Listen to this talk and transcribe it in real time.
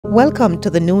Welcome to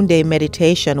the Noonday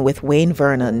Meditation with Wayne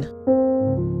Vernon.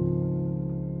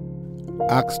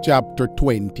 Acts chapter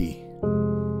 20,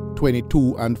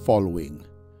 22 and following.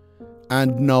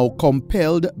 And now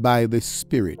compelled by the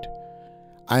Spirit,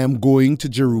 I am going to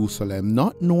Jerusalem,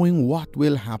 not knowing what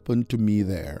will happen to me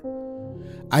there.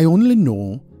 I only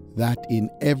know that in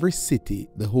every city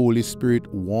the Holy Spirit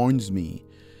warns me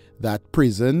that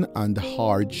prison and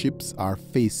hardships are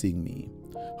facing me.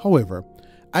 However,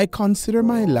 I consider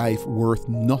my life worth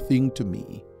nothing to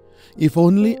me, if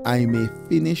only I may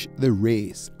finish the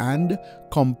race and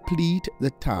complete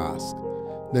the task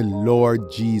the Lord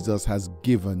Jesus has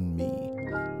given me,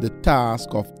 the task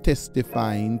of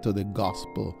testifying to the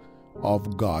gospel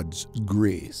of God's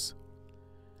grace.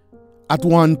 At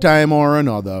one time or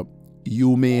another,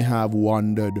 you may have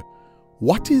wondered,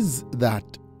 what is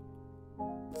that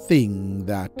thing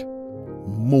that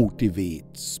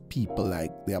motivates people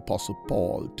like the Apostle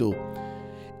Paul to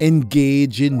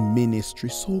engage in ministry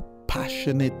so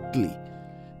passionately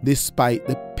despite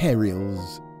the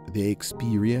perils they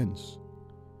experience?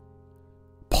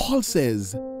 Paul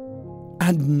says,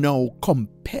 and now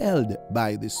compelled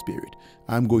by the Spirit,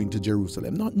 I'm going to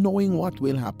Jerusalem, not knowing what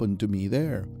will happen to me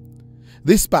there.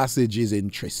 This passage is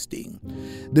interesting.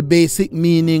 The basic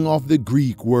meaning of the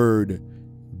Greek word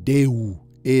deu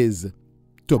is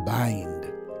to bind.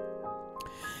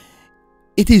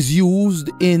 It is used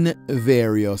in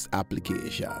various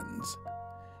applications.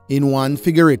 In one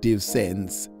figurative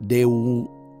sense, deu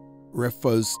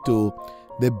refers to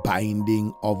the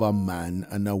binding of a man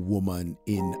and a woman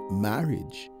in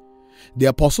marriage. The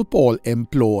Apostle Paul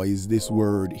employs this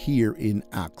word here in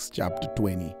Acts chapter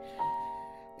 20.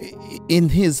 In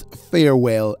his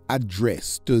farewell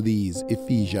address to these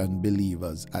Ephesian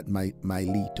believers at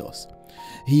Miletus,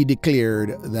 he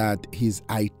declared that his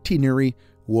itinerary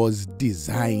was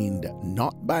designed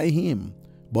not by him,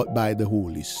 but by the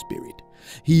Holy Spirit.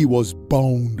 He was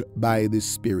bound by the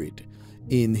Spirit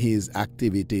in his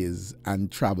activities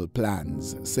and travel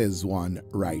plans, says one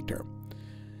writer.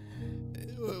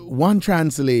 One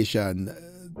translation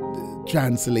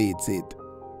translates it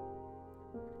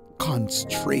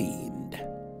constrained.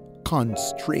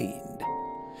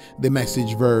 The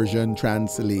Message version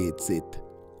translates it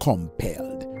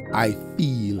compelled. I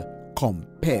feel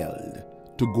compelled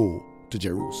to go to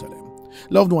Jerusalem.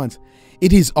 Loved ones,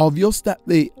 it is obvious that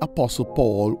the Apostle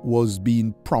Paul was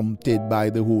being prompted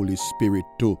by the Holy Spirit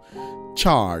to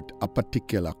chart a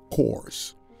particular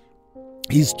course.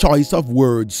 His choice of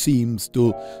words seems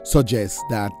to suggest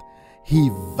that he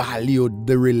valued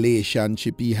the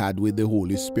relationship he had with the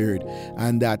Holy Spirit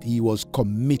and that he was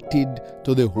committed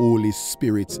to the Holy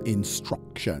Spirit's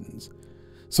instructions.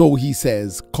 So he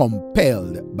says,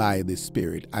 compelled by the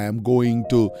Spirit, I am going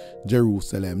to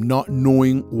Jerusalem, not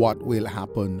knowing what will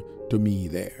happen to me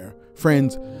there.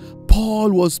 Friends,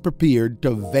 Paul was prepared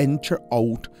to venture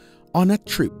out on a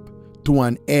trip to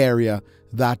an area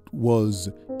that was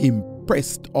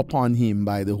impressed upon him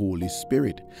by the Holy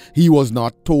Spirit. He was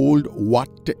not told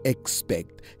what to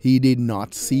expect. He did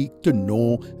not seek to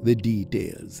know the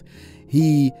details.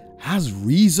 He has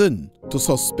reason to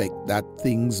suspect that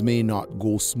things may not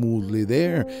go smoothly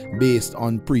there based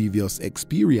on previous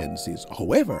experiences.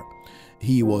 However,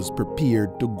 he was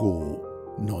prepared to go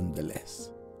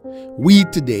nonetheless. We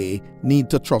today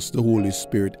need to trust the Holy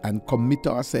Spirit and commit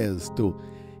ourselves to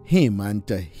Him and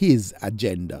to His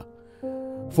agenda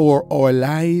for our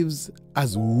lives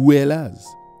as well as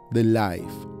the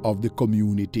life of the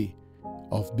community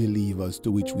of believers to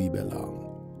which we belong.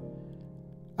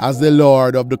 As the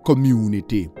Lord of the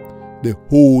community, the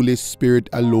Holy Spirit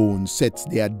alone sets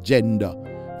the agenda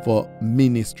for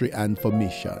ministry and for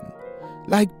mission.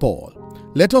 Like Paul,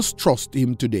 let us trust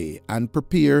Him today and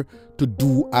prepare to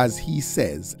do as He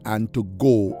says and to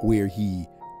go where He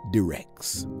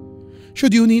directs.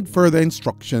 Should you need further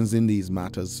instructions in these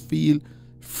matters, feel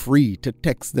free to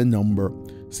text the number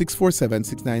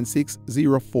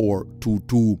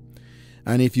 647-696-0422.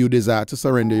 And if you desire to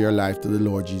surrender your life to the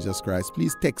Lord Jesus Christ,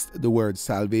 please text the word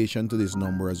salvation to this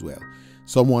number as well.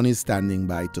 Someone is standing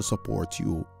by to support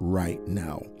you right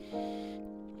now.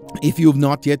 If you have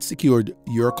not yet secured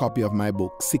your copy of my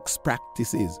book, 6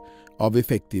 Practices of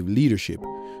Effective Leadership,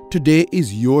 today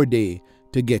is your day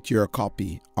to get your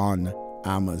copy on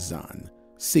Amazon.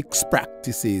 6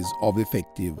 Practices of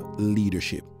Effective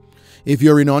Leadership. If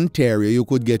you're in Ontario, you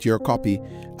could get your copy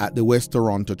at the West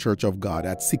Toronto Church of God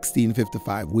at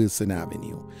 1655 Wilson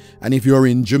Avenue. And if you're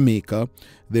in Jamaica,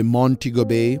 the Montego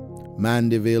Bay,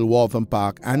 Mandeville, Waltham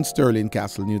Park, and Sterling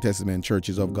Castle New Testament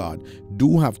Churches of God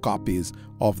do have copies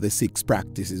of the 6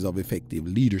 Practices of Effective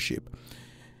Leadership.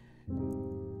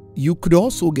 You could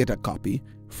also get a copy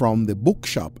from the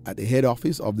bookshop at the head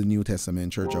office of the New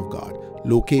Testament Church of God,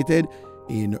 located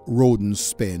in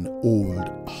Rodenspen,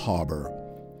 Old Harbor.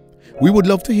 We would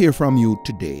love to hear from you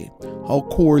today how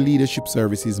Core Leadership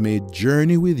Services may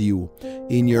journey with you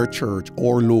in your church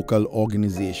or local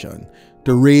organization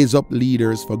to raise up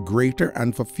leaders for greater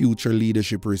and for future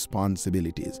leadership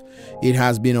responsibilities. It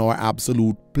has been our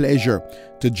absolute pleasure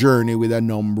to journey with a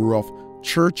number of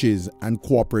churches and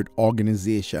corporate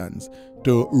organizations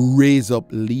to raise up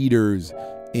leaders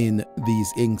in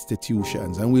these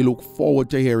institutions. And we look forward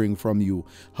to hearing from you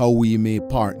how we may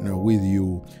partner with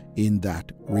you in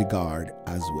that regard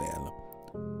as well.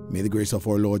 May the grace of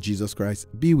our Lord Jesus Christ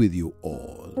be with you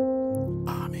all.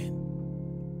 Amen.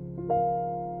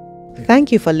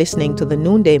 Thank you for listening to the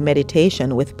Noonday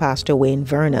Meditation with Pastor Wayne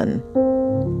Vernon.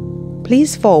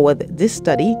 Please forward this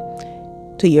study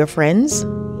to your friends,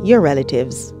 your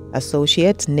relatives,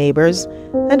 associates, neighbors,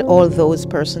 and all those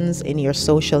persons in your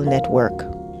social network.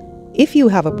 If you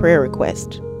have a prayer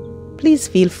request, please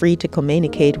feel free to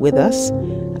communicate with us,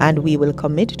 and we will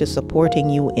commit to supporting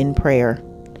you in prayer.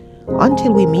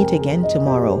 Until we meet again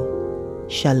tomorrow,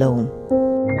 Shalom.